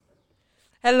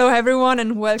Hello everyone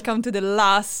and welcome to the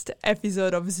last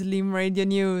episode of Slim Radio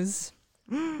News.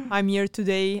 I'm here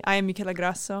today. I am Michela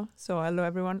Grasso. So hello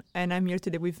everyone. And I'm here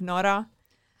today with Nora.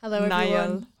 Hello Niall.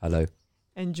 everyone. Hello.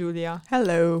 And Julia.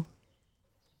 Hello.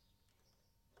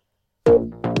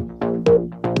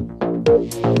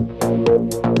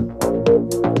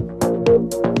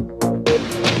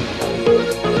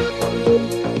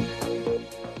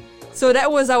 So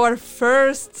that was our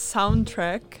first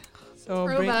soundtrack. So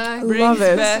Throwback. brings Love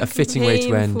it. back A fitting way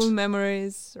to end. painful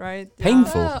memories, right? Yeah.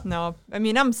 Painful? No, I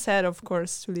mean I'm sad, of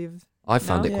course, to leave. I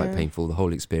found No? it quite Yeah. painful, the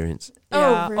whole experience.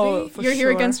 Yeah, Oh, really? for You're here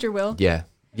sure. against your will? Yeah.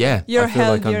 Yeah. You're I feel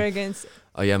held like here against.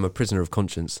 I am a prisoner of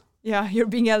conscience. Yeah, you're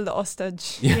being held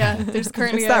hostage. Yeah, there's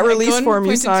currently It's that a release gun form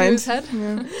you pointed to his signed. head.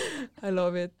 Yeah. I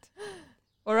love it.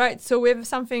 All right, so we have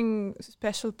something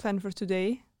special planned for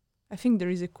today. I think there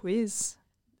is a quiz.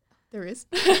 There is.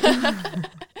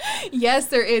 Yes,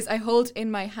 there is. I hold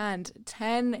in my hand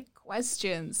 10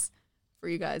 questions for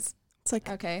you guys. It's like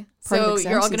Okay. Part of So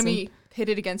exam you're all going to season. be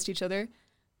pitted against each other.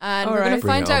 And All we're going right. to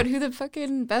Bring find it on. out who the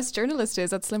fucking best journalist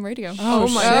is at Slim Radio. Oh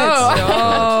my Oh.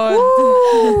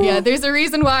 god. Yeah, there's a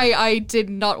reason why I did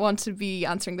not want to be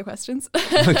answering the questions.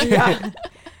 Yeah.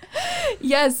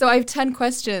 Yeah, so I have 10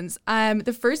 questions.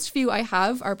 The first few I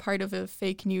have are part of a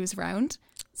fake news round.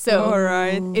 So All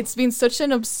right. it's been such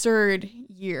an absurd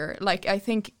year. Like, I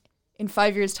think in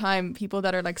 5 years' time, people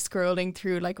that are like scrolling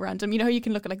through like random, you know how you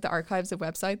can look at like the archives of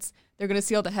websites? They're going to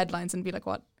see all the headlines and be like,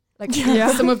 what? Like,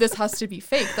 Yeah. some of this has to be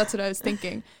fake. That's what I was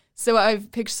thinking. So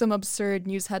I've picked some absurd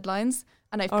news headlines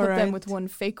and I've All put them right. with one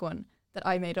fake one that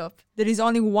I made up. There is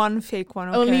only one fake one.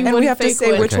 Okay. Only And one we have to fake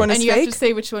say one. which one And is you have fake? to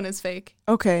say which one is fake.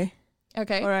 Okay.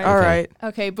 Okay. All right. All Okay. right.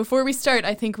 Okay, before we start,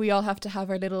 I think we all have to have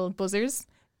our little buzzers.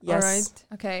 All Yes. right.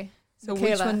 Okay. So which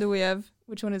Michaela. one do we have?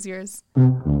 Which one is yours?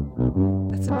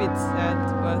 That's a bit sad,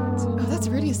 but Oh, that's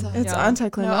really sad. It's Yeah.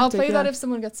 anticlimactic. No, I'll play yeah. that if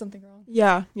someone gets something wrong.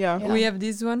 Yeah, yeah. Yeah. we have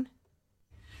this one.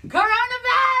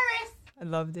 Coronavirus! I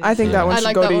love this. I think that one I should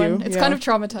like go that to one. you. It's yeah. kind of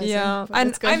traumatizing. Yeah, but and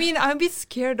it's good. I mean, I'm a bit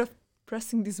scared of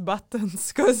pressing these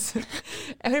buttons because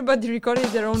everybody recorded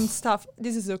their own stuff.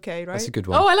 This is okay, right? That's a good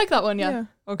one. Oh, I like that one, yeah.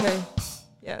 Okay.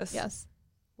 Yes. Yes.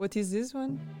 What is this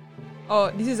one?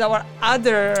 Oh, this is our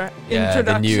other Yeah, the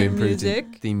introduction new improved music.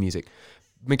 theme music.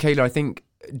 Michaela, I think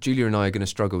Julia and I are going to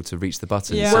struggle to reach the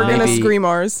buttons. Yeah. So We're gonna maybe, scream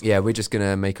ours. Yeah, we're just going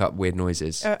to make up weird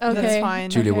noises. That's Okay. fine.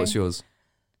 Julia, okay. what's yours?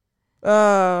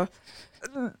 That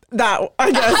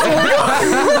I guess.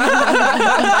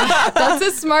 That's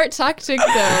a smart tactic,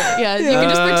 though. Yeah, you can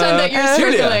just pretend that you're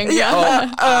Julia. circling. yeah.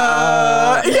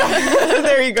 Yeah.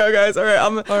 There you go, guys. All right.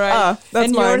 All right. That's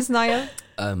and mine. yours, Niall?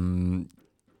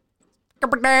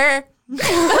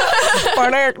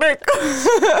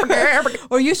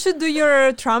 Or you should do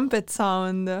your trumpet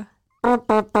sound. Yeah. That's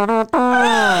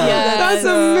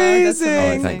All amazing.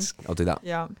 right, thanks. I'll do that.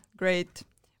 Yeah, great.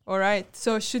 All right.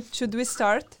 So should we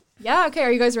start? Yeah, okay.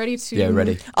 Are you guys ready to... Yeah,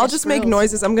 ready. I'll get just make thrilled?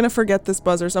 noises. I'm gonna forget this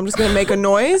buzzer, so I'm just gonna make a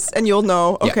noise, and you'll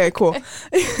know. Yeah. Okay, cool.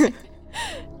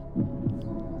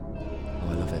 Oh,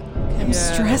 I love it. I'm Yeah. Oh my God, I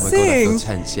stressing. feel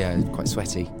tense. Yeah, quite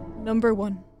sweaty. Number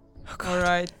 1. All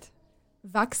right.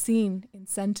 Vaccine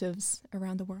incentives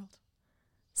around the world.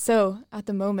 So, at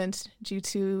the moment, due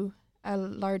to a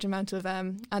large amount of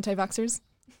anti-vaxxers,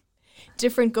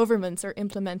 different governments are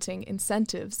implementing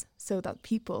incentives so that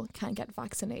people can get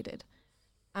vaccinated.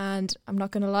 And I'm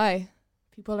not going to lie,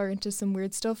 people are into some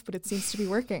weird stuff, but it seems to be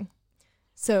working.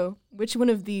 So, which one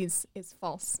of these is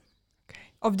false?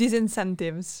 Of these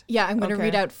incentives. Yeah, I'm going to Okay.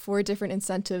 read out 4 different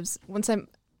incentives. Once I'm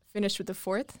finished with the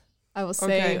 4th, I will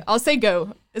say, Okay. I'll say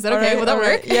go. Is that All okay? right, Will that all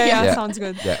work? right. Yeah, Yeah. sounds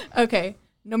good. Yeah. Okay,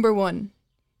 number 1,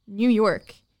 New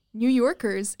York. New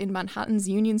Yorkers in Manhattan's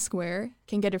Union Square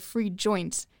can get a free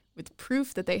joint with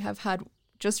proof that they have had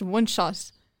just 1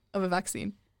 shot of a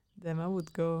vaccine. Then I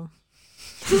would go.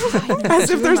 As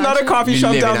if there's not a coffee You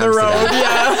shop live down in the road.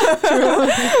 Amsterdam.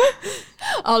 Yeah.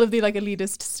 All of the like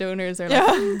elitist stoners are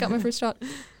like, got my first shot.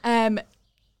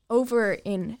 Over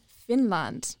in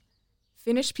Finland,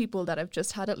 Finnish people that have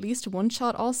just had at least 1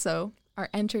 shot also are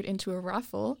entered into a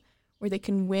raffle where they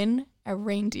can win a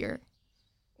reindeer.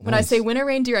 When I Nice. say win a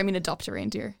reindeer, I mean adopt a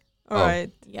reindeer. All Oh. right.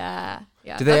 Yeah.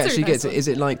 Do they that's a actually nice get to, one. is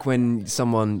it like when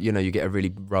someone, you get a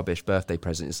really rubbish birthday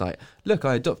present, it's like, look,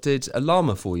 I adopted a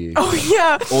llama for you. Oh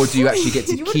yeah. Or do you actually get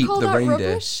to You would keep call the that reindeer?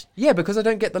 rubbish? Yeah, because I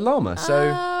don't get the llama,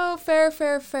 so... Oh, fair.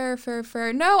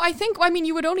 No, I mean,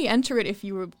 you would only enter it if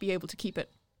you would be able to keep it.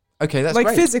 Okay, that's Like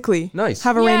great. physically. Nice.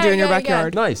 Have a Yeah, reindeer in your yeah, yeah.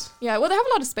 backyard. Nice. Yeah, well, they have a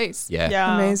lot of space. Yeah.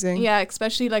 Yeah. Amazing. Yeah,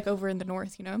 especially like over in the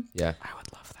north, you know? Yeah. I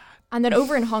would love that. And then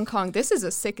over in Hong Kong, this is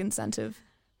a sick incentive.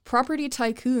 Property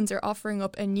tycoons are offering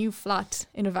up a new flat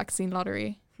in a vaccine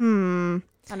lottery.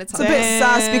 And it's It's a bit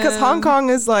sus because Damn. Hong Kong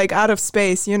is like out of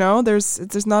space, you know?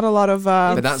 There's not a lot of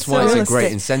But that's why it's a real great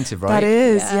estate. incentive, right? That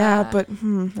is, Yeah. yeah, but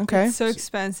okay. It's so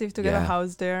expensive to get a Yeah.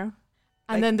 house there.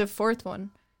 And then the fourth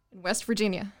one in West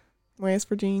Virginia. West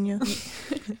Virginia.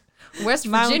 West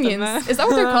Mountain, Virginians. man. Is that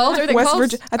what they're called? Are they West called?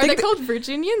 Virgi- I are they think called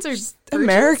Virginians or Virgins?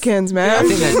 Americans, I man.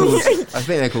 think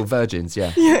they're called virgins,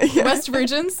 yeah. yeah. West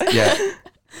Virgins. Yeah.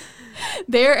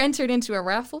 They're entered into a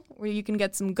raffle where you can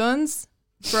get some guns,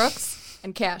 trucks,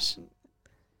 and cash.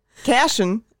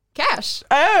 Cashin'. Cash.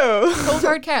 Oh. Cold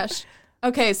hard cash.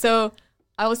 Okay, so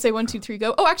I will say 1, 2, 3,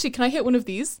 go. Oh, actually, can I hit one of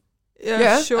these?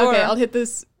 Yeah. Sure. Okay, I'll hit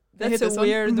this. I'll That's hit a this one.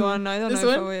 weird one. I don't This know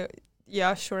if one? I will.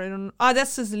 Yeah, sure. I don't. Ah,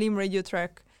 that's a Slim Radio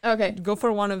track. Okay. Go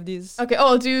for one of these. Okay. Oh,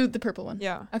 I'll do the purple one.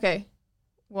 Yeah. Okay.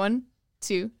 1,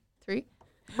 2, 3.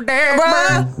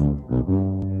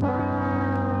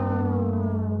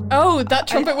 Oh, that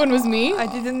trumpet one was me. I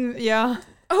didn't. Yeah.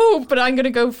 Oh, but I'm gonna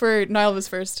go for Niall was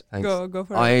first. Thanks. Go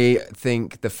for it. I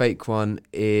think the fake one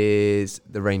is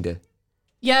the reindeer.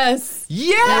 Yes.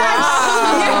 Yes!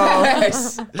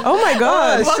 Oh my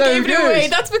god. What so gave it good. away?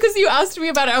 That's because you asked me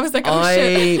about it. I was like, oh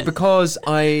shit. Because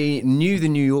I knew the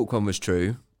New York one was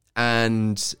true,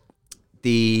 and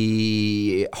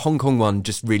the Hong Kong one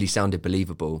just really sounded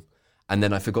believable. And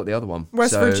then I forgot the other one.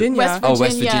 West So- Virginia. West Oh,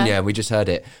 West Virginia. Virginia. We just heard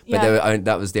it, but Yeah.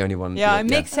 that was the only one. yeah, it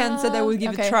makes sense that they would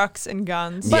give okay. you trucks and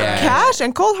guns. But Yeah. cash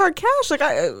and cold hard cash, like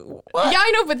what? Yeah,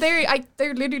 I know, but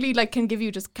they're literally like can give you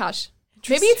just cash.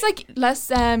 Maybe it's like less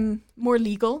more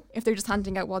legal if they're just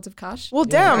handing out wads of cash. Well,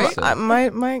 Yeah, damn,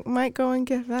 right. I might go and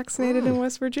get vaccinated in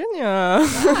West Virginia.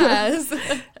 Yes.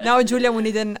 Now, Julia, we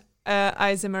need an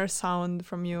ASMR sound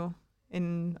from you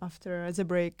as a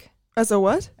break. As a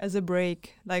what? As a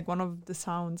break, like one of the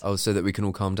sounds. Oh, so that we can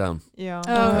all calm down. Yeah.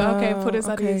 Oh, okay. Put us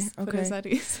at okay, ease. Put us at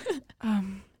ease.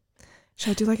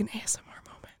 Should I do like an ASMR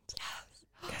moment? Yes.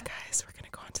 Okay, guys, we're gonna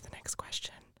go on to the next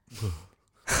question.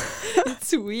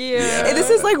 It's weird. Hey, this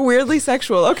is like weirdly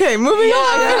sexual. Okay, moving Yeah,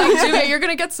 on. I really do it. You're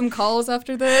gonna get some calls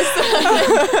after this.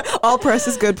 All press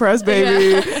is good press,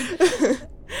 baby.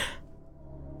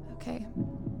 Okay.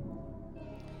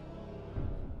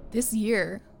 This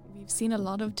year, we've seen a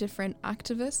lot of different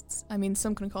activists. I mean,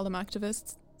 some can call them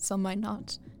activists, some might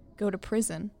not, go to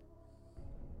prison.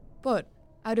 But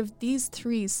out of these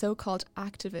 3 so-called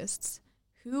activists,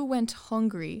 who went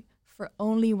hungry for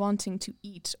only wanting to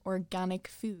eat organic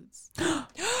foods?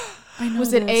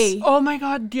 Was it A, Oh my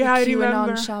god, yeah, I the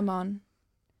remember. QAnon shaman,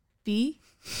 B,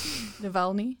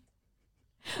 Navalny,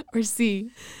 or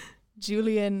C,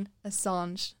 Julian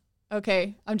Assange?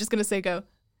 Okay, I'm just gonna say go.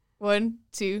 1,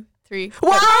 2, 3.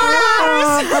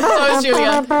 Wow! So is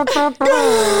Julia.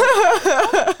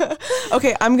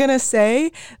 Okay, I'm gonna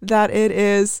say that it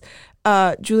is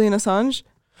Julian Assange.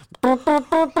 No,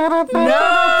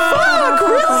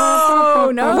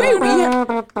 no. Wait,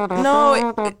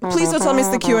 no, please don't tell me it's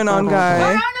the QAnon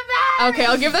guy. Okay,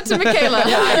 I'll give that to Michaela.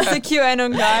 It's the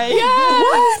QAnon guy.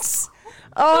 What?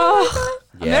 Oh,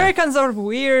 Yeah. Americans are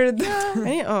weird.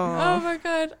 Oh my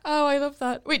god. Oh, I love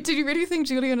that. Wait, did you really think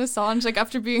Julian Assange, like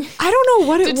after being I don't know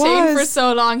what it detained for was.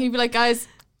 so long, he'd be like, guys,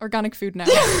 organic food now.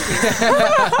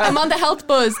 I'm on the health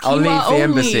buzz. I'll Quinoa leave the only.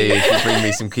 embassy if you bring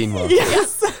me some quinoa.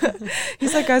 Yes.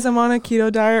 He's like, guys, I'm on a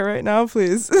keto diet right now,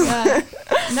 please. Yeah.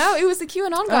 No, it was the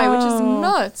QAnon guy, which is Oh.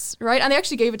 nuts, right? And they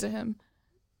actually gave it to him.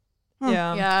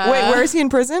 Yeah. Yeah. Wait, where is he in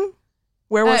prison?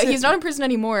 Where was He's not in prison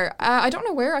anymore. I don't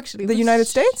know where actually. The Which- United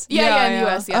States? Yeah, Yeah, in the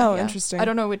yeah. US. Yeah. Oh, yeah. interesting. I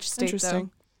don't know which state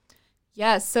Interesting. though.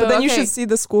 Yeah. So. But then you okay. should see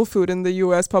the school food in the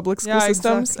U.S. public school Yeah,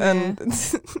 systems, exactly. and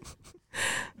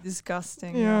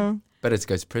Disgusting. yeah. Better to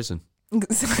go to prison.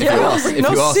 If you ask- if you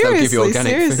ask, they'll give you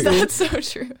organic food. That's so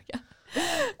true. Yeah.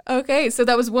 Okay, so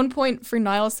that was 1 point for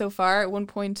Niall so far. 1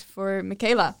 point for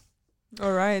Michaela.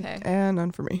 All right. Okay. And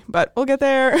none for me, but we'll get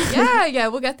there. Yeah,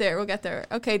 we'll get there. We'll get there.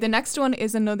 Okay, the next one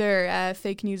is another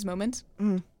fake news moment.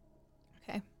 Mm.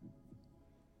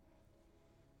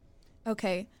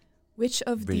 Okay, which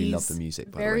of Really these love the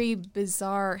music, by the way. very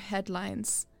bizarre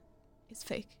headlines is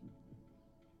fake?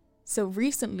 So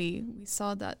recently, we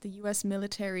saw that the U.S.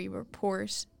 military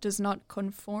report does not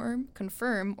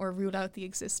confirm, or rule out the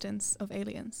existence of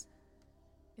aliens.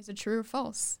 Is it true or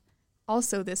false?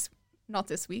 Also, not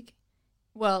this week.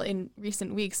 Well, in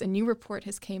recent weeks, a new report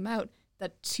has came out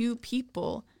that 2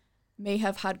 people may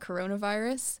have had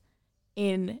coronavirus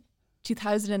in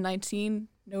 2019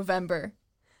 November.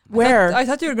 Where? I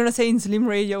thought you were gonna say in Slim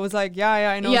Radio. I was like, yeah,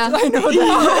 I know. Yeah. I know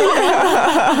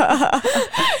that.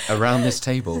 Around this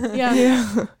table. Yeah.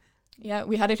 Yeah. Yeah,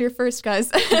 we had it here first, guys.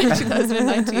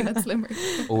 2019 at Slimmer.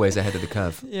 Always ahead of the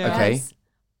curve. Yeah. Okay. Yes.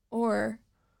 Or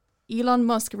Elon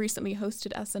Musk recently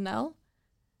hosted SNL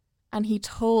and he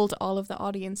told all of the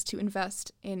audience to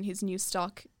invest in his new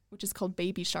stock, which is called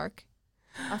Baby Shark,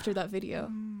 after that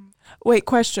video. Wait,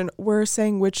 question. We're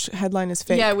saying which headline is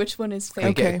fake. Yeah, which one is Can I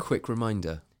fake? get Okay. a quick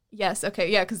reminder? Yes, okay,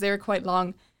 yeah, because they were quite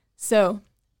long. So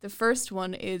the first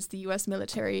one is the US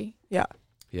military Yeah.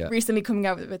 recently coming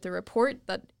out with a report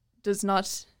that does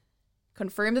not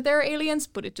confirm that there are aliens,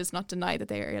 but it does not deny that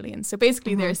they are aliens. So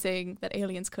basically they're saying that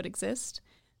aliens could exist.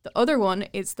 The other one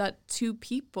is that 2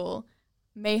 people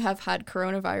may have had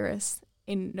coronavirus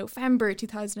in November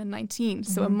 2019,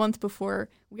 so a month before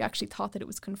we actually thought that it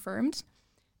was confirmed.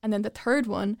 And then the third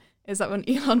one is that when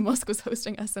Elon Musk was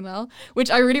hosting SNL, which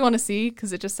I really want to see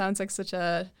because it just sounds like such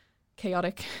a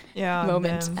chaotic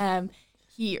moment. damn.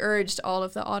 He urged all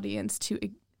of the audience to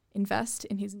invest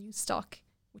in his new stock,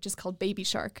 which is called Baby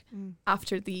Shark,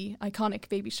 after the iconic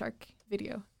Baby Shark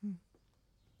video.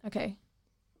 Okay.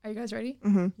 Are you guys ready?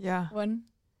 Mm-hmm. Yeah. 1,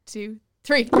 2,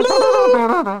 3.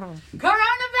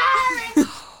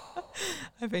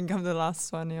 I think I'm the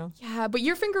last one, yeah. Yeah, but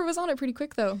your finger was on it pretty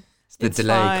quick though. The It's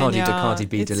delay. fine, Can't yeah. it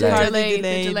be It's delayed? hard. The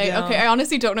Delayed, delay. yeah. Okay, I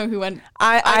honestly don't know who went.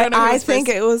 I don't know who I was think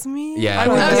first. it was me. Yeah. I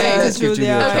would Okay. say Let's give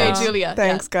Julia a Julia. Okay, chance. Julia.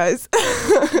 Thanks, guys.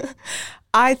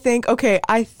 I think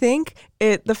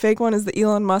the fake one is the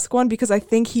Elon Musk one because I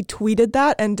think he tweeted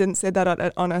that and didn't say that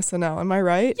on SNL. Am I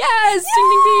right? Yeah. Yes! Ding,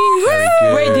 ding, ding. Very Woo!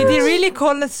 good. Wait, did he really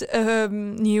call us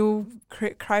new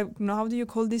no, how do you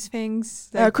call these things?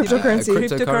 Cryptocurrency.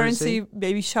 Cryptocurrency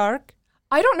Baby Shark?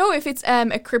 I don't know if it's a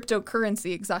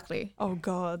cryptocurrency exactly, Oh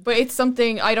God. but it's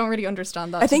something I don't really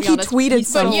understand that. I to think be he honest. tweeted But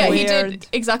something. yeah, he Weird. did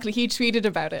exactly. He tweeted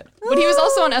about it, but he was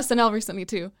also on SNL recently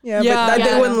too. Yeah, Yeah. but Yeah.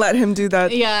 they wouldn't let him do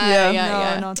that.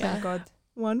 Yeah. No, thank God.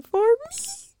 One for me.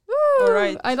 Woo! All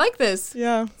right. I like this.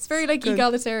 Yeah. It's very like Good.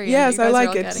 egalitarian. Yes, You I guys are like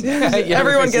all it. getting Yeah,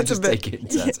 Everyone basically gets a just bit. take it in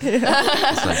turns.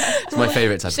 It's my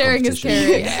favourite type Sharing of is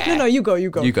competition. caring. No, you go. You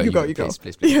go.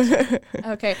 Please.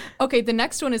 Okay. The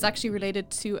next one is actually related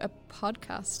to a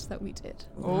podcast that we did.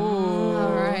 Oh.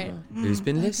 All right. Who's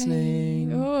been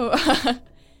listening? Oh.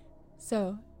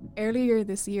 So earlier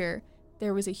this year,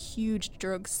 there was a huge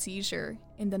drug seizure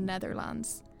in the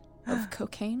Netherlands of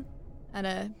cocaine and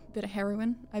a bit of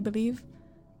heroin, I believe.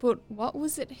 But what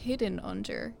was it hidden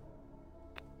under?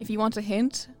 If you want a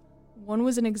hint, one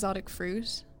was an exotic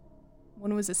fruit,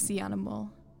 one was a sea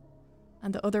animal,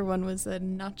 and the other one was a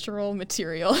natural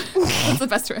material. That's the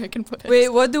best way I can put it. Wait,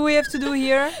 what do we have to do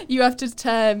here? You have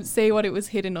to say what it was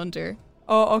hidden under.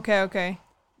 Oh, okay.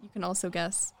 You can also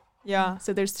guess. Yeah.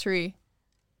 So there's 3.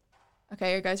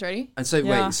 Okay, are you guys ready? And so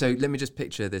Yeah. wait, so let me just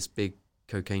picture this big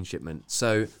cocaine shipment.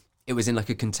 So it was in like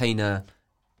a container,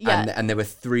 Yeah. and there were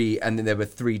 3, and then there were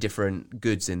 3 different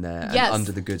goods in there, Yes. and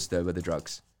under the goods there were the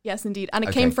drugs. Yes, indeed. And it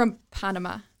Okay. came from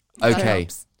Panama. if that Okay.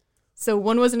 helps. So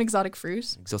one was an exotic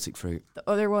fruit. Exotic fruit. The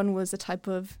other one was a type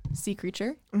of sea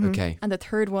creature. Mhm. Okay. And the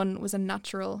third one was a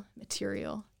natural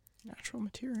material. Natural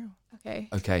material. Okay.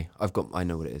 Okay. I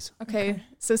know what it is. Okay.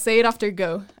 So say it after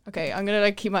go. Okay. I'm going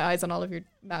to keep my eyes on all of your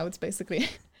mouths, basically.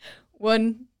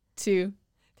 1, 2,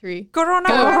 3.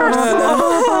 Coronavirus.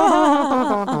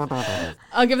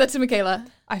 I'll give that to Michaela.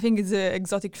 I think it's an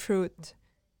exotic fruit.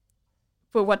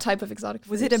 But what type of exotic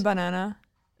fruit? Was it a banana?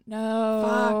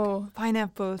 No.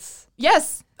 Pineapples.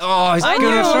 Yes. Oh, it's I knew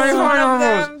good. it was Sorry, one of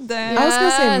pineapples. them. Then. I was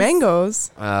gonna say Yes.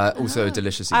 mangoes. Also a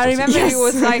delicious. I exotic remember fruit. it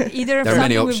was like either There are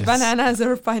many something with options. bananas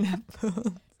or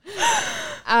pineapple.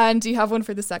 And do you have one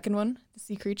for the second one? The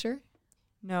sea creature?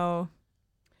 No.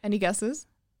 Any guesses?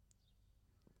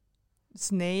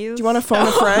 Snails. Do you want to phone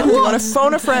a friend? Do you want to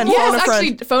phone a friend? Yes, phone a friend.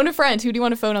 actually, phone a friend. Who do you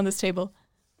want to phone on this table?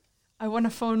 I want to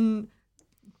phone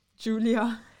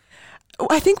Julia. Oh,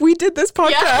 I think we did this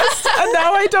podcast, Yeah. and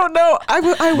now I don't know. I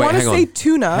Wait, want to hang say on.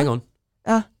 tuna. Hang on.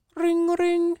 Ring,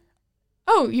 ring.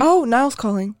 Oh, you, Oh, Niall's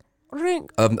calling. Ring.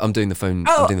 I'm doing the phone.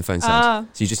 Oh. I'm doing the phone sound. Ah.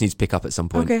 So you just need to pick up at some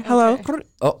point. Okay, hello. Okay.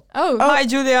 Oh, oh, Hi,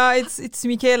 Julia. It's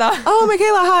Michaela. Oh,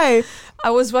 Michaela, hi.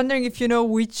 I was wondering if you know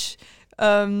which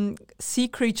sea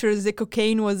creatures the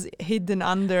cocaine was hidden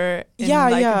under in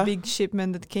Yeah. a big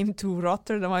shipment that came to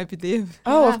Rotterdam, I believe.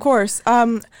 Oh, Yeah. of course.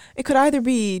 It could either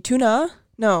be tuna.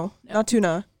 No, not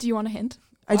tuna. do you want a hint?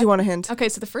 I do want a hint. Okay,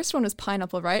 so the first one was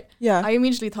pineapple, right? Yeah. I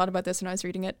immediately thought about this when I was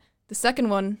reading it. The second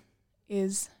one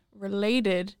is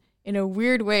related in a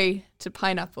weird way to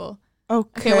pineapple.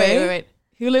 Okay. Okay, wait.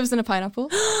 Who lives in a pineapple?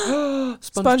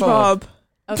 SpongeBob.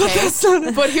 Okay. That's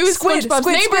not- But who's Squid, SpongeBob's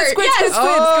squid, neighbor? squid, Yes, squid,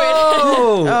 squid,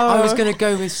 Oh, I Oh. was going to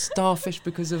go with starfish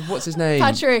because of what's his name?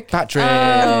 Patrick. Patrick.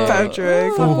 Oh.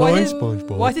 Patrick. Why Why did-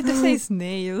 SpongeBob? Why did they say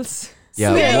snails?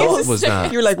 Yeah, Snails. what was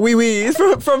that? You're like wee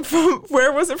from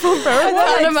where was it from?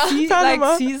 Paraguay. Panama.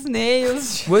 Like sea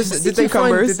snails. Did they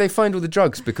cucumbers. find all the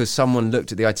drugs because someone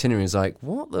looked at the itinerary and was like,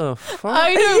 what the fuck?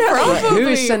 I know, Like, probably. who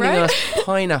is sending right? us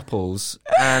pineapples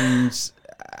and squid?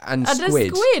 And a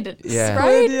squid, Yeah.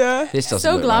 right? Yeah. This doesn't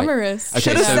So look right. glamorous. Okay,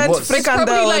 Should have so sent what's- It's probably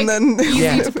fricandel like and then easy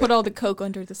Yeah. to put all the coke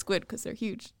under the squid because they're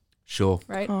huge, Sure.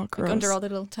 right? Oh, Like gross. under all the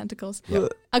little tentacles. Yeah.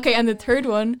 Okay, and the third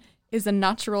one is a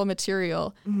natural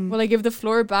material. Mhm. Will I give the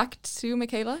floor back to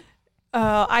Michaela?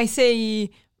 I say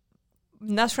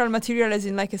natural material as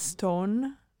in like a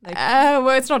stone, like Well,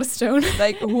 it's not a stone.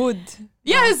 like wood.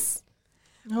 Yes.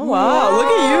 Oh wow! Look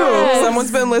at you. Yes.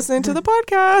 Someone's been listening to the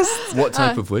podcast. What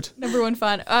type of wood? Number one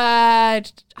fan. I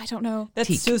don't know. That's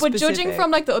Teak. too But judging specific.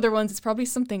 from like the other ones, it's probably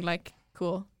something like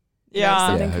cool. yeah,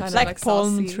 something Yeah, I hope kind so. of like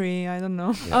palm saucy. tree. I don't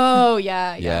know. Oh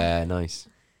yeah. Yeah, nice.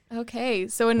 Okay,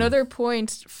 so another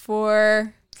point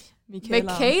for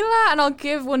Michaela, and I'll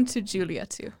give one to Julia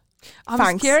too. I'm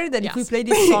Thanks. scared that if we Yes. play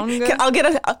this song, I'll get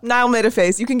a now made a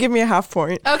face. You can give me a half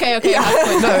point. Okay, half point, No,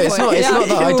 half it's point. not. It's Yeah, not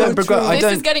that. I true, don't begrudge. true. I This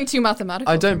is don't. getting too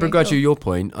mathematical. I don't for me. begrudge you your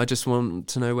point. I just want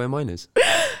to know where mine is.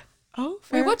 Oh, Wait,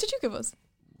 fair. what did you give us?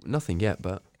 Nothing yet,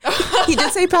 but He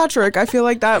did say Patrick. I feel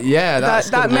like that. yeah,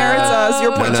 that's that gonna be- merits us.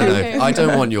 Your No, point No, too. no, Okay. I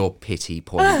don't want your pity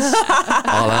points.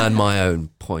 I'll earn my own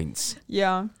points.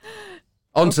 yeah,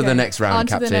 On to the Okay. next round, On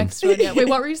to Captain. the next one. Yeah. Wait,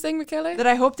 what were you saying, Michaela? that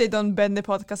I hope they don't ban the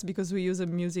podcast because we use the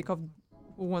music of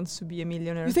Who Wants to Be a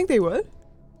Millionaire. You think they would?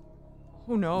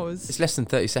 Who knows? It's less than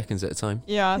 30 seconds at a time.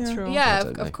 Yeah, Yeah. true. Yeah, I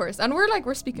don't know. of course. And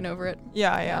we're speaking over it.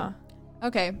 yeah.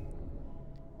 Okay.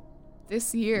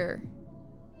 This year,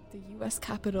 the U.S.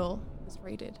 Capitol was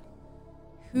raided.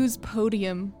 Whose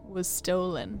podium was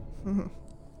stolen?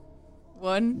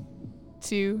 1,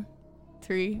 2,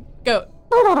 3, go.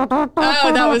 Oh,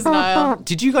 that was Niall.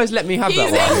 Did you guys let me have He's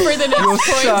that in one? for the next You're point.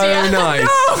 so yeah. nice.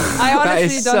 I That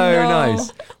honestly is don't so know.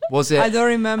 nice. Was it? I don't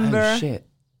remember. Oh shit!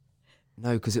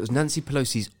 No, because it was Nancy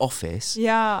Pelosi's office.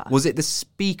 Yeah. Was it the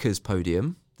Speaker's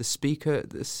podium? The Speaker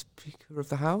of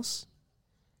the House.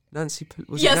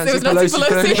 Was Yes, it it was Nancy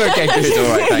Pelosi. Okay, good.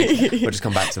 All right, thanks. We'll just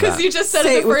come back to Because that. you just said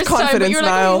Say it it the with first time, but confidence, you were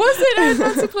like, Niall. was it at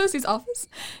Nancy Pelosi's office?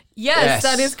 Yes, Yes.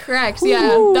 that is correct.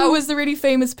 Yeah, Ooh. that was the really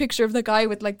famous picture of the guy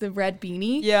with like the red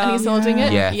beanie. Yeah. And he's holding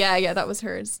it. Yeah. Yeah, that was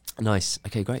hers. Nice.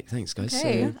 Okay, great. Thanks, guys.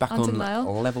 Okay, So back on to on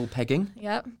Niall. level pegging.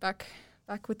 Yeah, back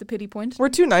with the pity point. We're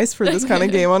too nice for this kind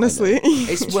of game, honestly.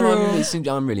 It's well,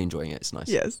 True. I'm really enjoying it. It's nice.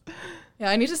 Yes. Yeah,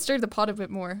 I need to stir the pot a bit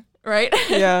more, right?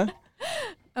 Yeah.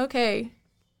 Okay,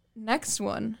 next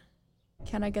one.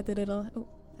 Can I get the little... Oh,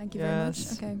 thank you very much.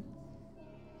 Yes. Okay.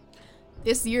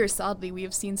 This year, sadly, we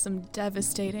have seen some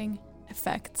devastating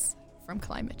effects from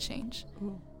climate change.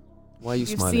 Why are you We've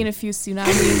smiling? seen a few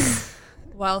tsunamis,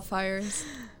 wildfires,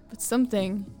 but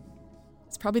something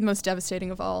is probably the most devastating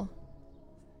of all.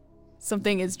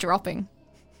 Something is dropping.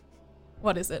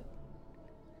 What is it?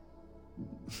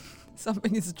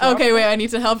 Something is dropped. Okay, wait, I need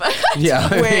to help. yeah.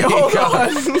 Wait, hold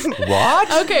on.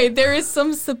 What? Okay, there is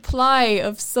some supply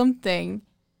of something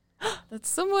that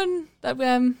some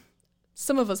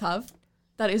of us have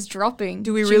that is dropping.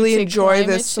 Do we due really to enjoy climate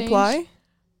this change. supply?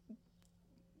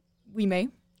 We may.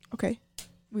 Okay.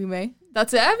 We may.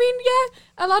 That's it. I mean,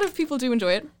 yeah, a lot of people do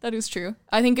enjoy it. That is true.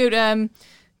 I think it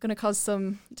gonna cause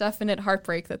some definite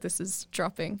heartbreak that this is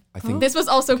dropping. I think This was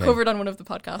also Okay. covered on one of the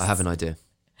podcasts. I have an idea.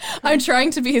 I'm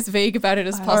trying to be as vague about it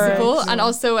as Alright. possible, and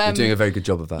also You're doing a very good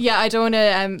job of that. yeah, I don't want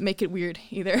to make it weird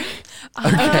either.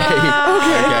 Okay.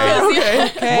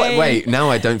 Okay. Wait, now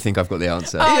I don't think I've got the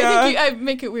answer. Oh, Yeah. I think I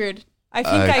make it weird. I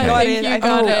think Okay. I got I think it. you I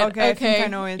got got it. it. Okay, I think Okay. I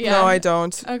know it. Yeah. No, I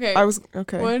don't. Okay. I was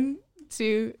okay. 1,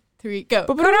 2, 3, go.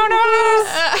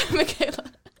 Michaela.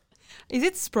 Is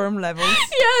it sperm levels?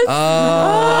 Yes.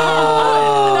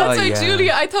 Oh, That's why, yeah.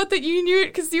 Julia, I thought that you knew it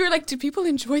because you were like, do people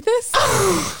enjoy this?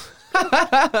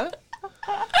 I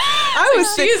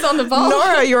was She is on the ball.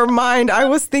 Nora, your mind. I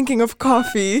was thinking of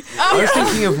coffee. I was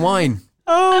thinking of wine.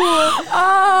 Oh.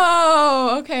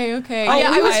 Oh, okay. Oh,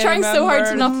 yeah, I was I trying so hard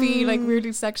to remember. not be like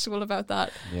weirdly sexual about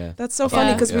that. Yeah. That's so Okay. funny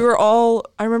Yeah. because we Yeah. were all,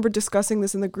 I remember discussing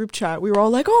this in the group chat. We were all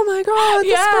like, oh my God, the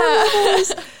Yeah. sperm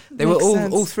levels. They were Makes all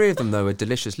sense. all three of them though are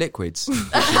delicious liquids. Which is a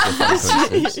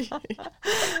funny coincidence.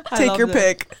 I Take love your that.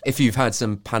 pick. If you've had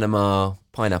some Panama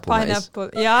pineapple, that is.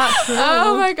 Pineapple. Yeah. True.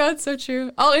 Oh my god, so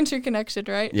true. All interconnected,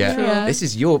 right? Yeah. This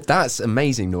is that's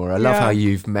amazing, Nora. I love Yeah. how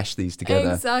you've meshed these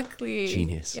together. Exactly.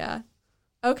 Genius. Yeah.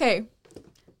 Okay.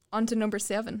 On to number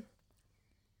 7.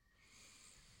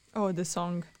 Oh, the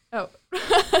song. Oh.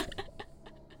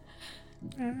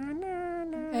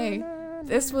 Hey,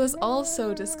 this was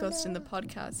also discussed in the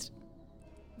podcast.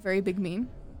 Very big meme.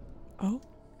 Oh.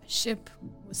 A ship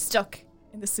was stuck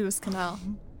in the Suez Canal.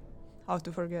 How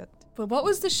to forget? But what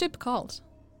was the ship called?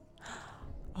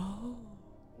 Oh.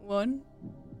 1,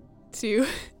 2,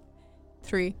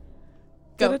 3.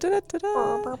 Go.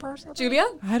 Da-da-da-da-da. Julia?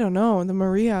 I don't know. The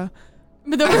Maria.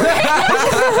 The The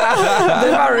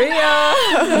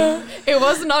Maria. It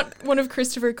was not one of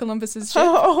Christopher Columbus's ships.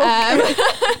 Oh, okay.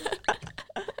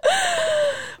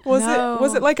 Was No.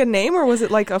 it like a name or was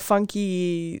it like a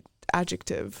funky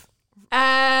adjective?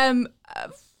 Um,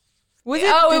 Was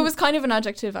it was kind of an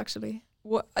adjective, actually.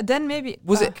 Then maybe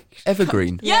Was it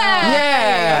Evergreen? Yeah.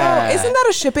 Yeah. Oh, isn't that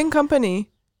a shipping company?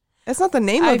 It's not the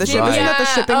name I of the think- ship. Isn't that the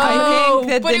Yeah, shipping oh, company? think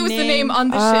that but the it was the name- name on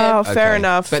the Oh, ship. fair Okay.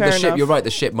 enough. But fair the ship, enough. you're right.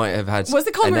 The ship might have had. Was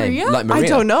it called a name, Maria? Like Maria. I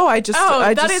don't know. I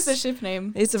That just. is the ship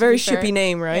name. It's a to very be fair. shippy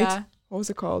name, right? Yeah. What was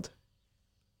it called?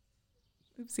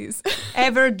 Oopsies.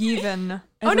 Ever Given?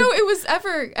 Oh no, it was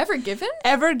Ever Given?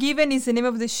 Ever Given is the name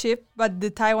of the ship, but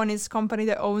the Taiwanese company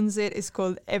that owns it is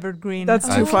called Evergreen. That's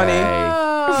too Okay. funny.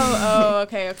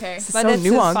 Okay. It's but so that's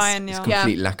nuanced. fine, It's yeah.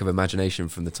 complete lack of imagination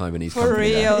from the Taiwanese For company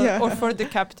there. real, Yeah. or for the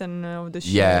captain of the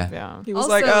ship. Yeah. Yeah. He was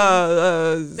Also,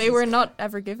 like, They were not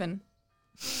ever given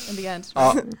in the end.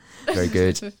 Oh, very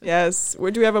good. Yes.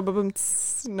 Where do we have a bum?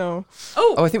 No.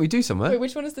 Oh, I think we do somewhere. Wait,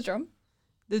 which one is the drum?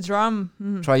 The drum.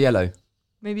 Try yellow.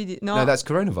 Maybe No, that's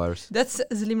coronavirus. that's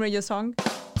a Slim Radio song.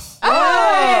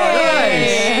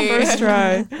 Hey! First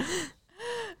try.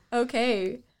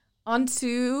 Okay, on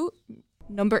to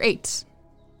number 8.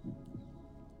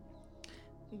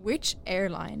 Which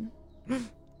airline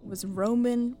was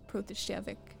Roman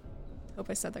Protasevich? Hope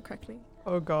I said that correctly.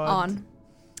 Oh God. On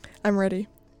I'm ready.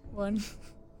 1,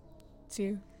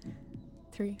 2,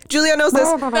 3. Julia knows this.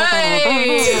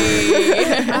 Hey!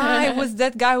 It was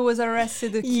that guy who was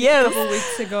arrested a Yes. couple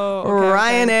weeks ago.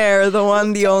 Ryanair, the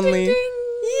one, the only.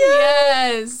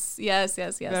 Yes.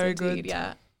 Very indeed, good.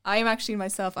 Yeah, I am actually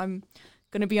myself. I'm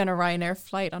gonna be on a Ryanair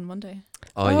flight on Monday.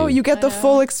 Oh, you get the I know.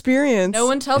 full experience. No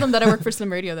one tell them that I work for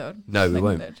Slim Radio though. No, we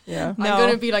Like, won't. Yeah. I'm No.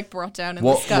 gonna be like brought down in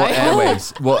What the sky.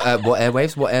 airwaves? What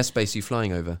airwaves? What airspace are you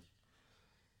flying over?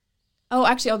 Oh,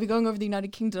 actually, I'll be going over the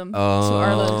United Kingdom to Oh,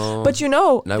 Ireland. But you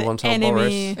know, no The one told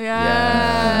enemy. Boris.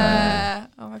 Yeah.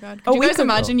 Oh my God. Could Oh, you we guys could-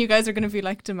 imagine? You guys are gonna be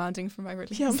like demanding for my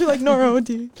release. yeah, I'll be like, Nora, what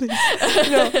do you please?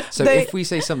 No, So they- if we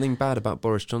say something bad about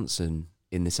Boris Johnson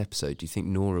in this episode, do you think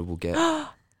Nora will get?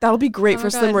 that'll be great Oh for my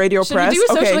Slim God. Radio Should Press. we do a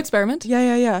social Okay. experiment?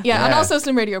 Yeah. Yeah, and Yeah. also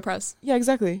Slim Radio Press. Yeah,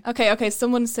 exactly. Okay.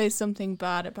 Someone say something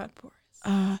bad about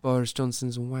Boris. Boris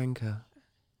Johnson's a wanker.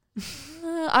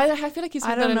 I feel like he's I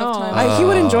had that don't enough know. time. He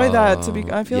would enjoy that. To be,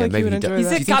 I feel Yeah, like he maybe would he enjoy does. He's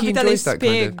that. a Do you think he enjoys capitalist that kind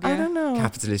pig. of- I don't know.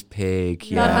 Capitalist pig. That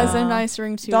Yeah. has a nice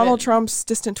ring to Donald it. Trump's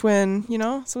distant twin, you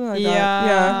know, something like Yeah. that.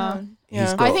 Yeah, He's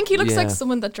yeah. got- I think he looks like yeah.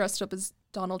 someone that dressed up as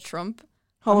Donald Trump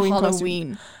Halloween on costume.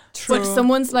 Halloween. True. But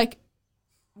someone's like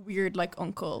weird like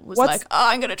uncle was What's- like, "Oh,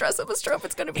 I'm gonna dress up as Trump.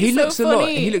 It's gonna be He so looks a funny." lot-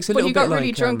 he looks a but little he got bit really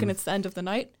like, drunk and it's the end of the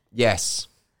night. Yes.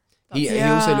 He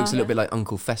Yeah. also looks a little bit like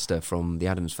Uncle Fester from the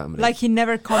Addams Family. Like he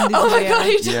never combed his Oh my hair. God,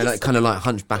 he you know, like kind of like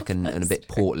hunchback and a bit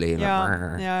portly. And Yeah,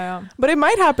 like, yeah. But it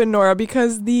might happen, Nora,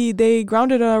 because they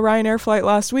grounded a Ryanair flight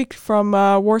last week from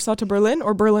Warsaw to Berlin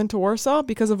or Berlin to Warsaw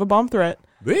because of a bomb threat.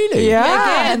 Really?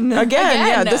 Yeah, Again. again,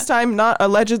 yeah. Again. This time not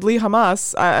allegedly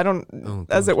Hamas. I don't, Oh,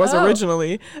 as God. it was Oh.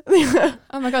 originally.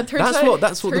 Oh my God, That's what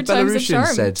the third time's a Belarusians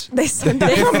charm. said. They said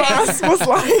that Hamas was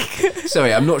like.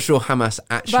 Sorry, I'm not sure Hamas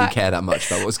actually But- care that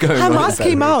much about what's going on. in Hamas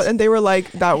came Belarus. out and they were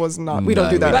like, "That was not. We don't No,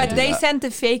 do we that." don't But do they that. sent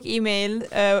a fake email,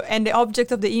 and the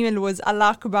object of the email was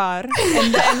Allah Akbar,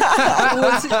 and then it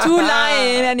was 2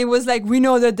 lines, and it was like, "We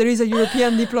know that there is a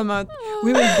European diplomat.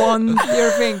 We will bomb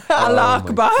your thing, Allah Oh my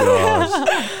Akbar." gosh.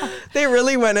 They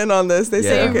really went in on this. They Yeah. They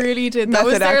said, okay. really did. That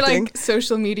was Method their acting. like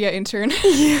social media intern.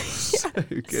 So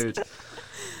good.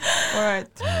 All right,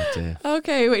 Oh, dear.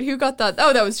 Okay, wait, who got that?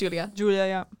 Oh, that was Julia. Julia.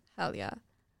 Yeah. Hell yeah.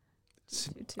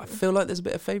 I feel like there's a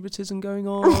bit of favouritism going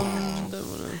on. Don't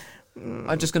wanna...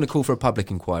 I'm just going to call for a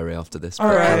public inquiry after this. All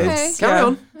but, right. Okay. Carry Yeah.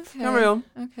 on. Okay. Carry on.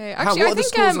 Okay. How- Actually, what are the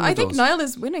scores on I the think doors? Niall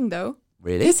is winning though.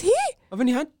 Really? Is he? I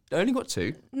only got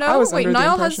 2. I No, was wait, under the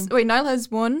Niall has impression. Niall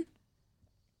has 1.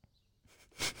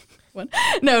 1.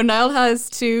 No, Niall has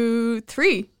 2,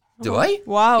 3. Do I?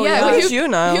 Wow. Yeah, Yeah. wait, Look at you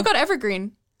now. Who got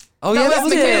Evergreen? Oh, That yeah, was that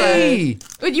was Michaela. me.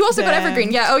 Wait, you also got Damn.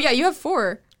 Evergreen. Yeah. Oh yeah, you have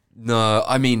 4. No,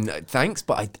 I mean, thanks,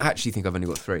 but I actually think I've only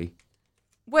got 3.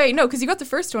 Wait, no, because you got the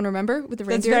first one. Remember with the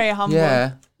That's reindeer? very humble.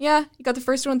 Yeah. Yeah, you got the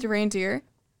first one with the reindeer.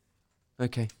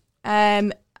 Okay.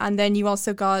 And then you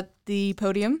also got the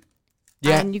podium.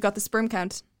 Yeah. And you got the sperm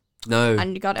count. No.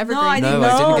 And you got No, Evergreen. I No, didn't I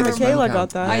didn't know. get the sperm Michaela count. got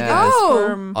that. I Yeah. did Oh. the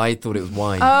sperm. I thought it was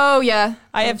wine. Oh yeah.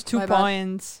 I have 2 My bad.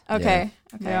 points. Okay.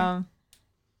 Okay. Yeah.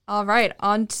 All right.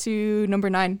 On to number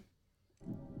 9.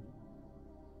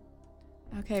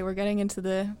 Okay, we're getting into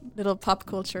the little pop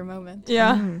culture moment.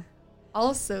 Yeah. Mm.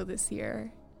 Also this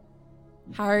year,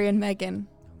 Harry and Meghan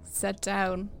sat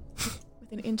down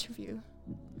with an interview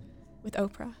with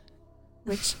Oprah,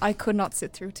 which I could not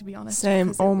sit through, to be honest. Same.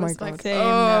 because it Oh my was God. Same,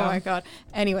 oh yeah. my God.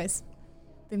 Anyways,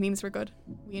 the memes were good.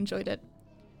 We enjoyed it.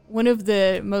 One of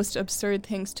the most absurd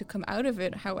things to come out of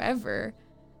it, however,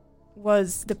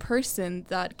 was the person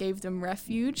that gave them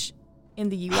refuge in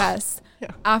the US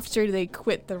Yeah. after they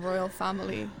quit the royal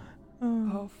family.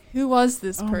 Oh, Who was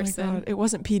this oh my person? God. It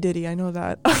wasn't P. Diddy. I know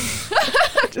that.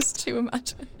 Just to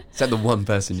imagine. Is that the one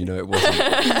person you know it wasn't?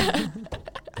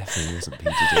 Definitely wasn't P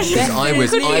Diddy. 'Cause I Definitely was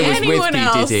couldn't be with anyone P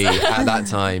else. Diddy at that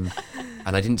time,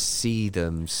 and I didn't see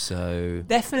them, so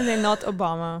Definitely not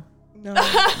Obama. No. no.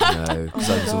 'Cause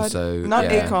Oh I my was God. also Not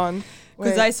yeah. Akon.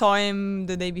 Because Wait. I saw him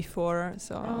the day before.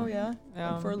 So. Oh yeah.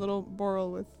 Yeah. For a little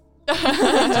borrel with Did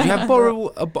you have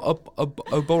Boral?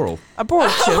 O'Boral? a borel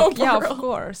chip. Yeah, of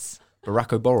course.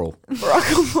 Barack O'Boral.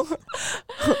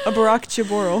 A Barack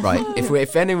Chiborel. Right.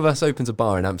 If any of us opens a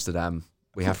bar in Amsterdam,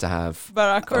 we have to have.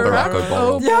 Barack Barack Obama. Obama.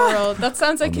 Oh, Yeah. Boral. That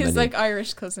sounds like On the his menu. like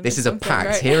Irish cousin. This or is a something, pact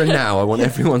right? here and now. I want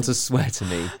everyone to swear to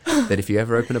me that if you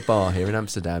ever open a bar here in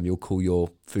Amsterdam, you'll call your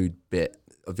food bit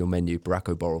of your menu Barack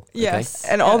O'Boral. Okay? Yes.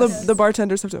 And all yes. the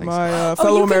bartenders have to Thanks. my Oh,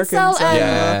 fellow you can Americans. sell,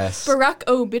 Yes. Barack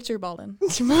O'Bitterballen.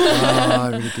 Ah,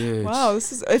 really good. Wow,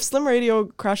 this is if Slim Radio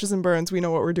crashes and burns, we know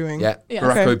what we're doing. Yeah. Yeah.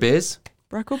 Barack Okay. O'Beers.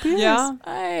 Barack Obama. Yeah.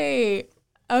 Hey.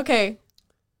 Okay.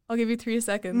 I'll give you 3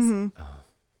 seconds.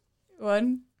 Mm-hmm.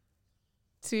 1,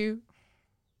 2,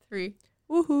 3.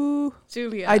 Woohoo!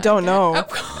 Julia. I don't know.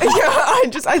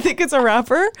 Oh. I think it's a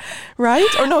rapper, right?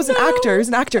 Or no, it's an actor. It's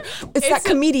an actor. It's that a-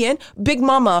 comedian, Big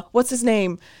Mama. What's his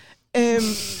name? There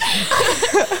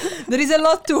is a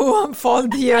lot to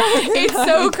unfold here. It's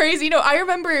so crazy. No, I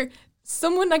remember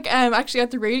someone like actually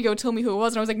at the radio told me who it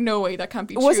was, and I was like, no way, that can't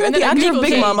be true. Wasn't And it then the I actor Googled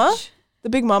Big it. Mama? The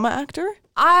Big Mama actor?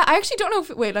 I actually don't know if.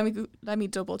 Wait, let me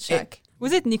double check.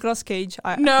 Was it Nicolas Cage?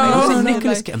 No. maybe Oh, it was no,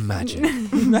 Nicholas, like- imagine.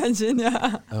 Imagine,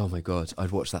 yeah. Oh my god,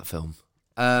 I'd watch that film.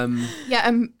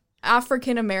 Yeah,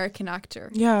 African American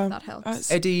actor. Yeah. That helps.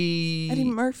 Eddie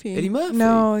Murphy. Eddie Murphy?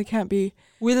 No, it can't be.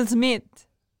 Will Smith.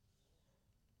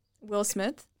 Will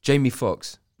Smith? Jamie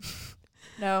Foxx.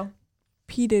 No.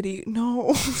 P. Diddy.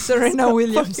 No. Serena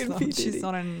Williams. fucking No, P. Diddy. she's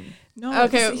not an. No.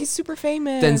 Okay. He's super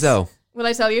famous. Denzel. Will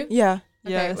I tell you? Yeah.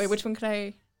 Okay, Yes. wait, which one can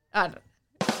I add?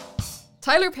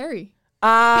 Tyler Perry. See,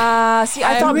 I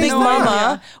I thought have Big no Mama.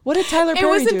 idea. What did Tyler Perry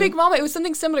It wasn't do? Big Mama. It was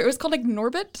something similar. It was called like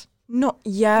Norbit. No.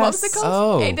 Yes. What was it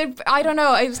called? Oh. I don't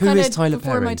know. It was Who kind is of Tyler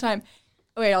before Perry? my time.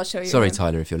 Wait, I'll show you. Sorry, him.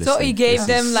 Tyler, if you're So listening. he gave This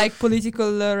them is- like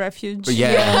political refuge. But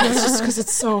yeah. It's just because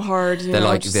it's so hard. You They're know,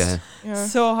 like, just- yeah. yeah.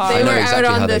 So hard. They I know were exactly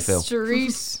out how on they the feel.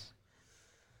 street.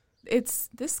 It's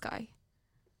this guy.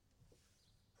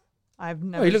 I've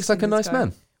never. Oh, he looks like a seen this nice guy.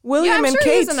 man. William yeah, I'm and sure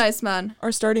Kate he's a nice man.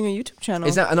 are starting a YouTube channel.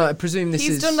 Is that? And I presume this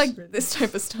He's is. done like this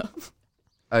type of stuff.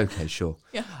 Okay, sure.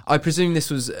 Yeah. I presume this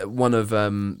was one of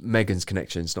Meghan's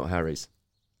connections, not Harry's.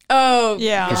 Oh,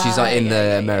 Yeah. Because she's like in the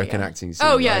yeah, American yeah. acting scene.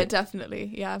 Oh yeah, right?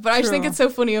 definitely. Yeah, but I just think True. it's so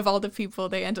funny of all the people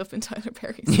they end up in Tyler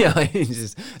Perry's. Yeah, it's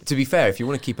just, to be fair, if you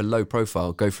want to keep a low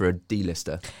profile, go for a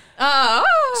D-lister.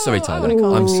 Oh, Sorry, I Tyler. wanna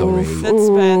call I'm him. sorry. That's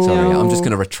bad. Sorry, yeah. I'm just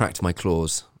going to retract my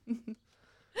clause.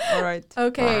 All right.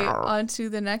 Okay, on to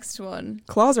the next one.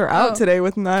 Claws are out Oh. today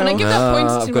with Niall. Can I give that point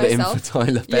I've to got myself? it in for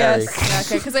Tyler Perry. Yes. Yeah,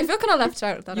 okay, because I feel kind of left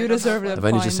out. That You I don't deserve have it. I've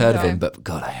only just heard of Fine, him, yeah. but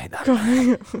God, I hate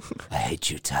that. I hate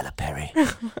you, Tyler Perry.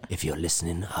 If you're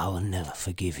listening, I will never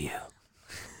forgive you.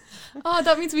 one. Oh,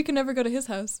 that means we can never go to his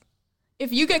house.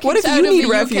 If you get kicked What if out you of need the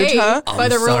refuge, UK huh? by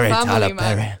the royal family,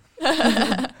 man.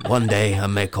 Perry. One day I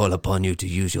may call upon you to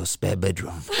use your spare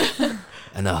bedroom,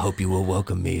 and I hope you will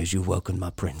welcome me as you welcomed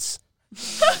my prince.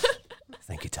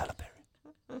 Thank you, Tyler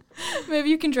Perry. Maybe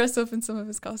you can dress up in some of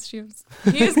his costumes.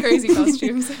 He has crazy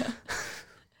costumes.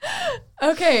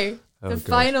 Okay, Oh, the God.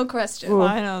 final question.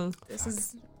 Final. This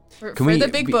is for Can we, the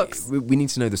big we, books. We need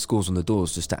to know the scores on the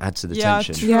doors just to add to the Yeah,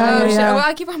 tension. true. Yeah, Oh, shit. yeah. Well,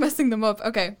 I keep on messing them up.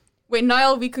 Okay. Wait,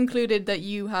 Niall, we concluded that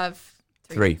you have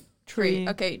Three. three.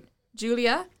 Okay.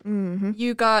 Julia, Mm-hmm.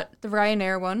 you got the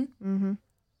Ryanair one. Mm-hmm.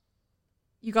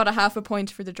 You got a half a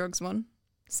point for the drugs one.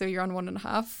 So you're on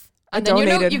 1.5. I And then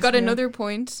donated, you got yeah. another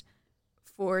point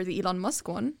for the Elon Musk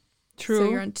one. True. So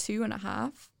you're on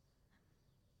 2.5.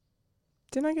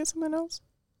 Didn't I get something else?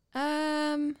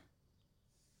 I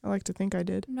like to think I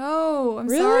did. No, I'm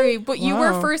Really? sorry. But you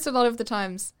were Wow. first a lot of the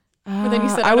times. But then you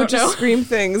said, I I would don't just know. scream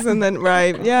things and then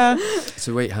right, yeah.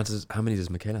 So wait, how many does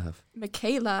Michaela have?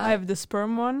 Michaela. I have the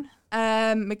sperm one,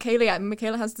 Michaela, yeah,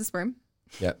 Michaela has the sperm.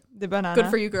 the banana. Good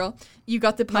for you, girl. You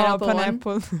got the No, pineapple,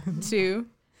 pineapple. one too.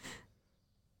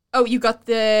 Oh, you got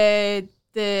the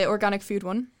The organic food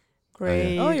one.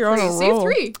 Great. Oh, you're on a So you have roll.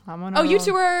 3. I'm on Oh, a you roll.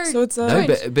 two are. So it's a.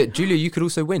 No, but Julia, you could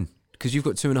also win because you've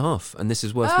got 2.5, and this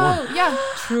is worth 1. Oh, yeah.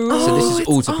 True. So this is it's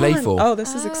all to play on. for. Oh,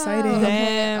 this is exciting. Okay.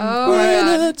 Damn. Oh,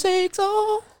 my God. takes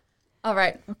all. All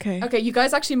right. Okay. Okay, you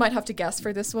guys actually might have to guess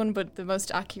for this one, but the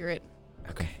most accurate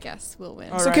Okay. guess will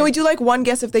win. All So right. can we do like one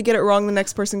guess? If they get it wrong, the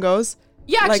next person goes.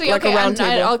 Yeah, Like- actually, like a okay. round And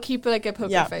table. I'll keep like a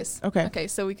poker Yeah. face. Okay. Okay,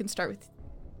 so we can start with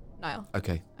Niall.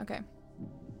 Okay. Okay.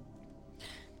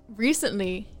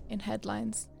 Recently, in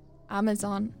headlines,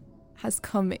 Amazon has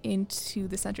come into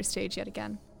the center stage yet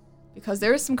again because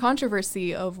there is some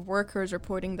controversy of workers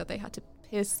reporting that they had to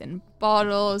piss in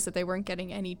bottles, that they weren't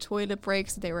getting any toilet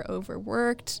breaks, that they were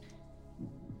overworked.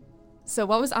 So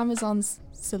what was Amazon's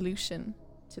solution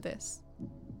to this?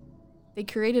 They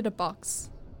created a box,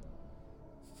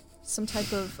 some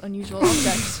type of unusual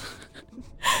object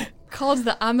called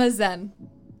the Amazon.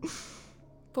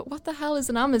 But what the hell is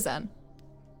an Amazon?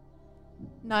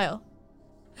 Niall.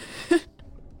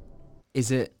 Is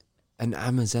it an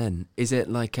Amazon? Is it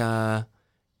like a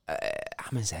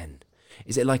Amazon?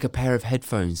 Is it like a pair of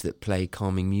headphones that play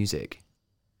calming music?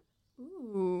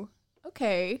 Ooh.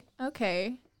 Okay.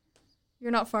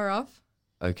 You're not far off.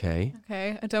 Okay.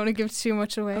 Okay. I don't want to give too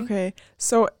much away. Okay.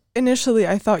 So initially,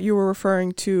 I thought you were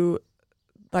referring to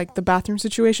like the bathroom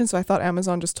situation. So I thought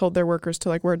Amazon just told their workers to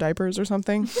like wear diapers or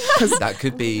something. Because That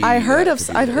could be. I'd heard what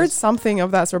it is. something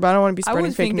of that sort, but I don't want to be I spreading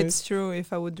would fake think news. it's true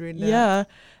if I would read that. Yeah.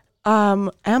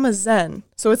 Amazon.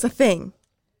 So it's a thing,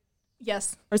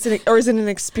 Yes. or is it an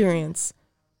experience?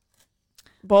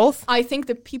 Both. I think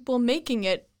the people making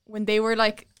it, when they were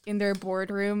like in their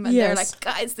boardroom and they're Yes. like,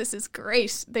 guys, this is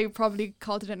great, they probably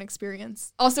called it an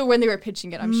experience. Also, when they were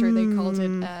pitching it, I'm sure they called it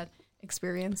an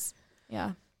experience.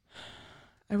 Yeah.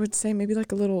 I would say maybe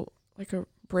like a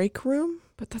break room,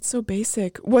 but that's so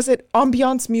basic. Was it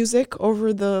ambiance music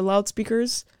over the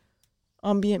loudspeakers?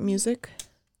 Ambient music?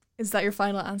 Is that your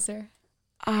final answer?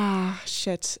 Ah,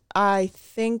 shit. I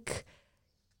think,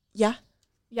 yeah.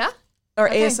 Yeah? Or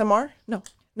Okay. ASMR? No.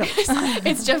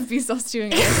 It's Jeff Bezos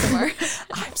doing ASMR.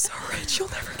 I'm so rich, you'll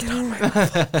never get on my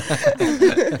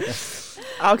level.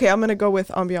 Okay, I'm gonna go with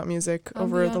ambient music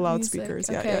over the Ambient loudspeakers.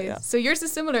 music. Yeah, Okay. yeah. So yours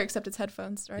is similar, except it's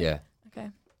headphones, right? Yeah. Okay.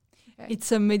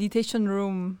 It's a meditation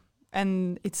room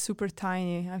and it's super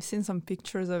tiny. I've seen some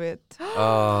pictures of it.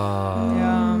 Oh.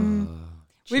 Yeah. Mm.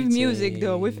 With music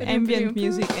though, with Cheating. ambient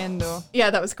music and though. Yeah,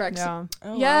 that was correct. Yeah.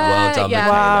 Oh, Yeah. Well done, yeah.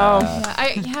 Wow.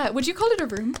 Yeah. Would you call it a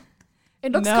room?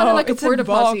 It looks No, kind of like a it's porta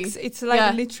potty. box. It's like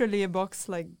Yeah. literally a box,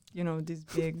 like this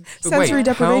big. But Sensory wait,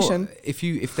 deprivation. How,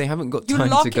 if they haven't got You time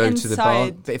lock to go to the bath,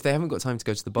 inside. but if they haven't got time to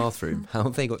go to the bathroom, how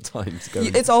have they got time to go?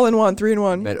 It's all in one, 3 in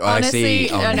 1. But, Honestly, I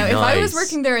see. Oh, I know. If I was nice.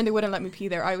 working there and they wouldn't let me pee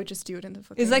there, I would just do it in the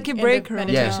fucking. It's like a in the break room.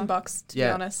 meditation Yeah. box. To be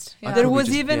Yeah. honest, I yeah. There probably was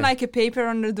just- even yeah. like a paper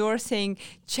on the door saying,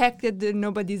 "Check that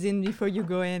nobody's in before you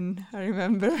go in." I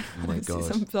remember. Oh my I see God.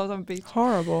 some pictures.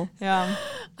 Horrible. Yeah.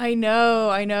 I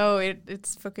know.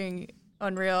 It's fucking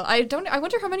unreal. I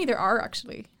wonder how many there are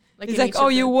actually. It's in like, each oh,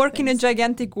 of you the work in a things.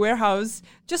 gigantic warehouse.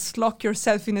 Just lock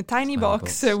yourself in a tiny Tiny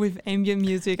box box. with ambient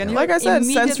music, and Yeah. Like you're I said,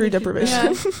 immediately sensory fit. deprivation.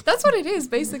 Yeah, that's what it is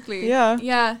basically. Yeah.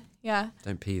 Yeah.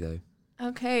 Don't pee though.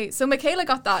 Okay, so Michaela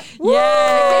got that.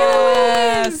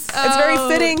 Yes. It's very Oh,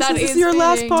 fitting that since this is is your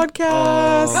last fitting.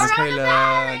 podcast.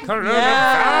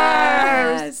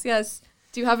 Yes.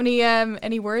 Do you have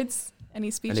any words? Any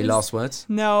speeches? Any last words?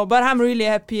 No, but I'm really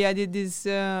happy I did this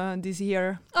year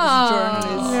as a Aw.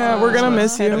 journalist. Yeah, we're gonna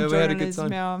miss Head you. of Yeah, we had a good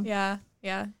journalism, Yeah.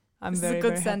 Yeah. I'm This is a very,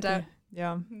 good very send happy. out.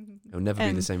 Yeah. It'll never be the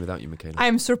And same without you, Michaela.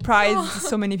 I'm surprised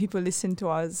so many people listen to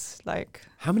us. Like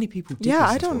How many people did Yeah,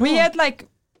 listen I to don't us? know. we had like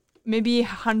maybe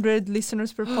 100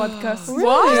 listeners per podcast. Really?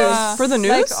 What? Yeah. For the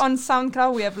news? Like on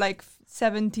SoundCloud, we have like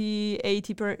 70,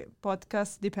 80 per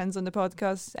podcast, depends on the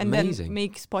podcast, and Amazing. then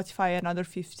make Spotify another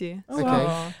 50. Oh, Okay.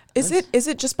 wow. Nice. Is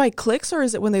it just by clicks or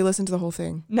is it when they listen to the whole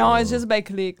thing? No, Oh. it's just by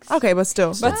clicks. Okay, but still.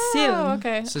 But still, Oh,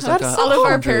 okay. So it's like That's a all of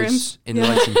our 100 parents.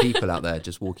 enlightened people out there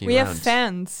just walking we around. have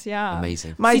fans. Yeah,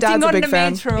 Amazing. My Sitting dad's a on big the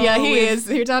fan. metro Yeah, he with- is.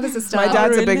 Your dad is a star. My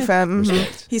dad's a really? big fan. Mhm.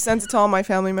 Respect. He sends it to all my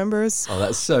family members. Oh,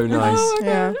 that's so nice. Oh, my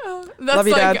Yeah. God. Oh, that's Love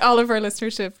you, like Dad. all of our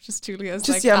listenership. Just Julia's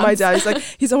Just like my aunts. dad.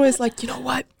 He's always like, you know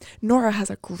what? Nora has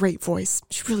a great voice.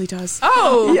 She really does.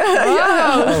 Oh, Yeah, wow.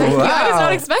 yeah. Oh, I was wow.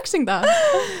 not expecting that.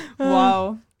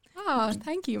 Wow. Oh,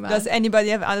 thank you, man. Does anybody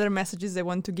have other messages they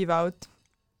want to give out?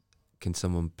 Can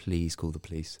someone please call the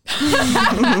police?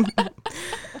 I'm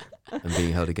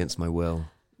being held against my will,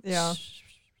 Yeah.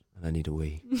 and I need a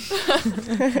wee.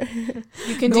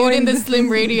 You can do it in the Slim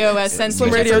Radio sensory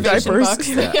Slim Radio deprivation diapers. box.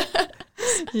 Yeah.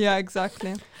 Yeah,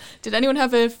 exactly. Did anyone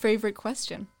have a favorite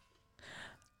question?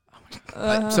 Oh my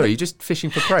Sorry, you're just fishing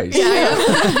for praise.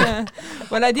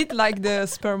 Well, I did like the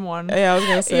sperm one. Yeah, I was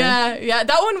gonna say. Yeah.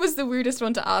 That one was the weirdest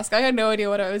one to ask. I had no idea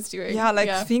what I was doing. Yeah, like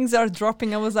things are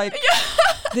dropping. I was like,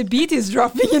 the beat is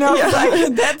dropping, you know?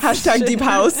 Like, that's Hashtag deep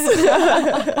house.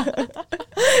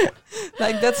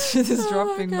 like that shit is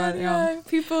dropping. But yeah.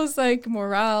 People's like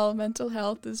morale, mental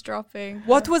health is dropping.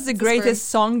 What was the It's a greatest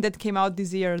song that came out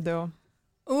this year, though?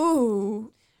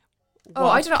 Ooh. Oh,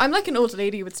 I don't know. I'm like an old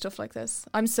lady with stuff like this.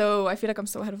 I feel like I'm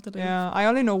so ahead of the game. Yeah, I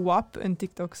only know WAP and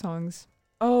TikTok songs.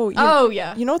 Oh,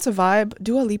 Yeah. You know what's a vibe?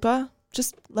 Dua Lipa,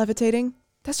 just levitating.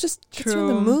 That's just that's in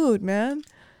the True. mood, man.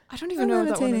 I don't even know what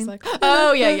that one is Levitating. like.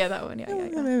 Oh, yeah, that one.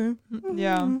 Yeah.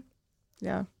 Yeah.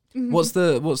 Yeah. Mhm. What's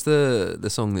the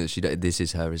song that she did? This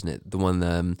is her, isn't it? The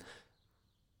one.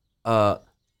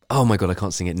 Oh my god, I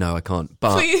can't sing it. No, I can't.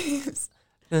 But Please.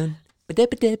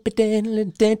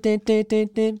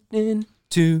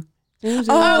 Two.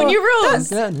 Oh, New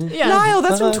Rules. Yeah. Niall,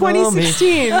 that's from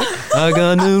 2016. I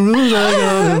got new rules. I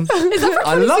got them. Is that from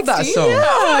I love that 2016? song,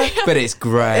 Yeah. but it's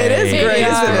great. It is great,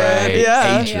 It's isn't it? great.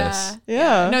 Yeah. Ageless.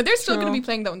 Yeah. No, they're still True. going to be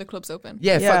playing that when the club's open.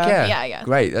 Yeah, Yeah. fuck yeah. Yeah.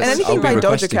 Great. And anything I'll be by Doja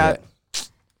requesting Cat. it.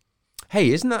 Hey,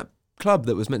 isn't that club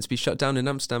that was meant to be shut down in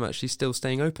Amsterdam actually still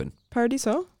staying open?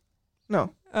 Paradiso?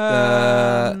 No.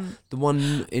 Um, The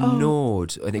one in Oh.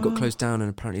 Nord, and it got closed down, and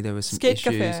apparently there was some Skate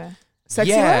issues. Cafe.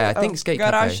 Sexy yeah, Land? I think Oh. Skate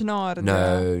Garage Cafe. Nord.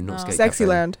 No, not Skate Sexy Cafe.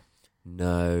 Land.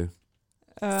 No.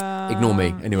 Ignore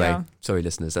me. Anyway, yeah. sorry,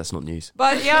 listeners, that's not news.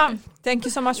 But yeah, thank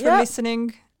you so much for Yeah.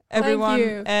 listening, everyone.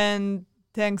 you. And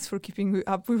thanks for keeping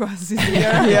up with us this year.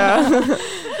 Yeah.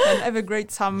 And have a great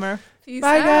summer. Peace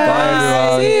Bye, out. guys. Bye,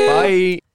 everyone. See you. Bye.